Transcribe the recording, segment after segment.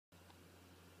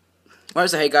Right,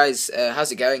 so hey guys,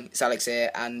 how's it going? It's Alex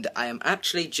here, and I am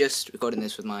actually just recording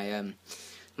this with my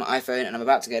my iPhone, and I'm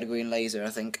about to get a green laser, I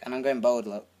think, and I'm going bold.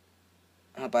 Look,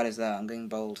 how bad is that? I'm going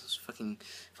bold. It's fucking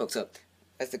fucked up.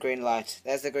 There's the green light.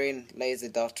 There's the green laser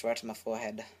dot right on my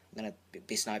forehead. I'm gonna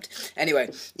be sniped.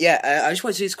 Anyway, yeah, I just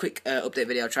wanted to do this quick update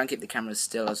video. I'll try and keep the camera as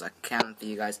still as I can for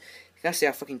you guys. You can see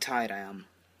how fucking tired I am.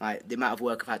 Like, the amount of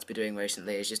work I've had to be doing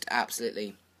recently is just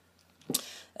absolutely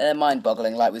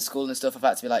mind-boggling. Like, with school and stuff, I've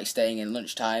had to be like staying in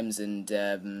lunch times and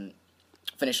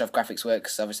finish off graphics work,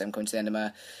 because obviously I'm coming to the end of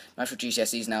my actual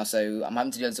GCSEs now, so I'm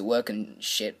having to do loads of work and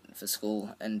shit for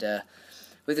school. And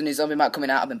with the new zombie map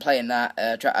coming out, I've been playing that.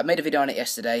 I made a video on it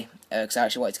yesterday because I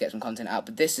actually wanted to get some content out,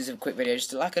 but this is a quick video, just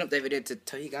to like an update video to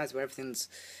tell you guys where everything's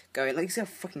going. Like, you see how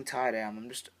fucking tired I am. I'm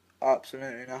just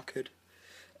absolutely knackered.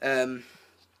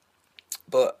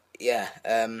 But yeah,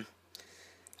 I've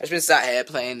just been sat here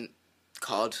playing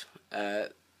COD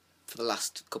for the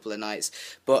last couple of nights.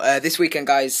 But this weekend,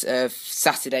 guys,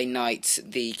 Saturday night,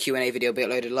 the Q&A video will be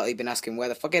uploaded. A lot of you have been asking where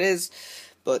the fuck it is.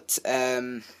 But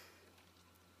yeah,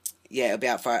 it'll be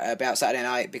out Saturday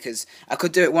night, because I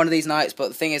could do it one of these nights, but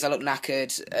the thing is, I look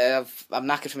knackered. I'm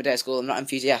knackered from a day at school. I'm not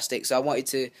enthusiastic, so I wanted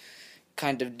to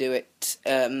kind of do it.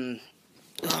 I'm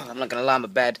not gonna lie on my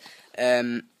bed.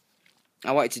 I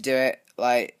wanted to do it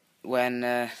like when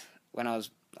I was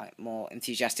like more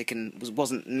enthusiastic and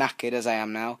wasn't knackered as I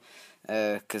am now,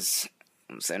 because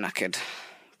I'm so knackered.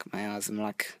 Look at my eyes, I'm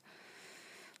like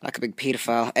a big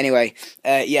paedophile. Anyway,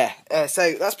 yeah.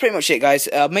 So that's pretty much it, guys.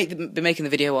 I'll be making the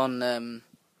video on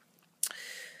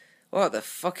what the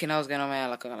fucking hell's going on, man?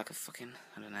 Like a fucking,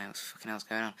 I don't know what the fucking hell's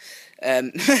going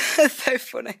on. So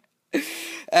funny.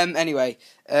 Anyway,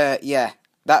 yeah,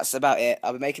 that's about it.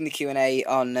 I'll be making the Q&A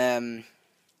on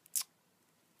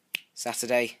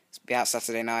Saturday. It'll be out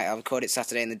Saturday night. I'll record it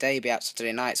Saturday in the day, be out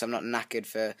Saturday night, so I'm not knackered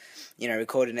for,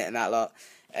 recording it and that lot.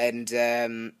 And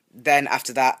then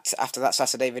after that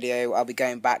Saturday video, I'll be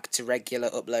going back to regular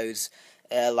uploads,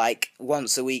 like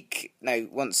twice a week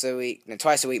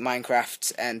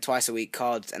Minecraft and twice a week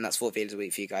COD, and that's 4 videos a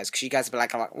week for you guys. Because you guys will be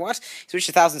like, I'm like, what? He's reached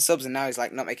 1,000 subs and now he's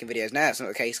like not making videos. No, that's not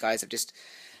the case, guys. I've just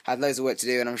had loads of work to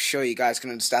do, and I'm sure you guys can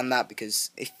understand that,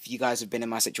 because if you guys have been in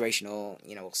my situation, or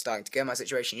starting to go in my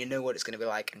situation, you know what it's going to be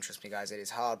like. And trust me, guys, it is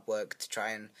hard work to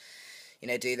try and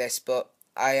do this. But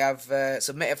I have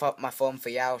submitted my form for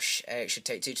Yoush. It should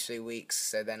take 2 to 3 weeks,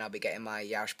 so then I'll be getting my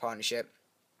Yoush partnership.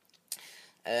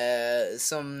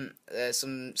 Some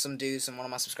dude, one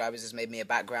of my subscribers has made me a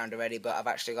background already, but I've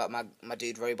actually got my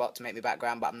dude Robot to make me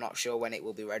background, but I'm not sure when it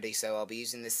will be ready. So I'll be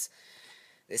using this.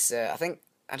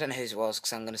 I don't know whose it was,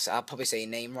 because I'll probably say your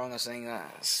name wrong or something.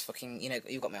 That's fucking,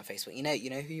 you've got me on Facebook. You know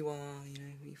who you are. You know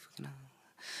who you fucking are.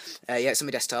 Yeah, it's on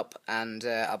my desktop, and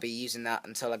I'll be using that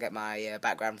until I get my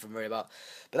background from Robot.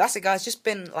 But that's it, guys. Just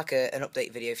been like an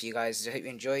update video for you guys. I hope you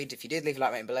enjoyed. If you did, leave a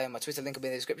like rating below. My Twitter link will be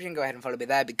in the description. Go ahead and follow me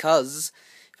there, because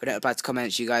if I don't reply to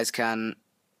comments, you guys can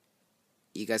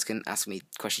ask me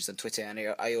questions on Twitter, and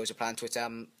I always reply on Twitter.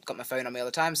 I've got my phone on me all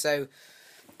the time, so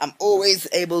I'm always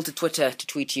able to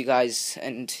tweet you guys,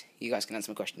 and you guys can answer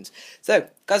my questions. So,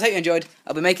 guys, hope you enjoyed.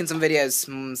 I'll be making some videos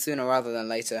sooner rather than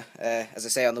later. As I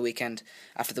say, on the weekend.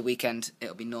 After the weekend,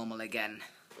 it'll be normal again.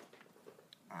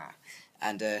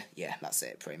 And, yeah, that's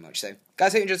it, pretty much. So,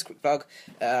 guys, hope you enjoyed this quick vlog.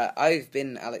 I've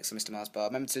been Alex, Mr. Mars Bar.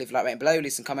 Remember to leave a like rating below,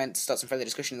 leave some comments, start some further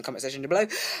discussion in the comment section below.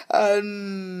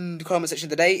 And the comment section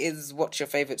today is, what's your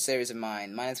favourite series of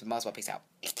mine? My name's Mars Bar. Peace out.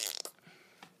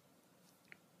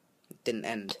 Didn't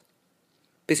end.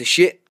 Piece of shit.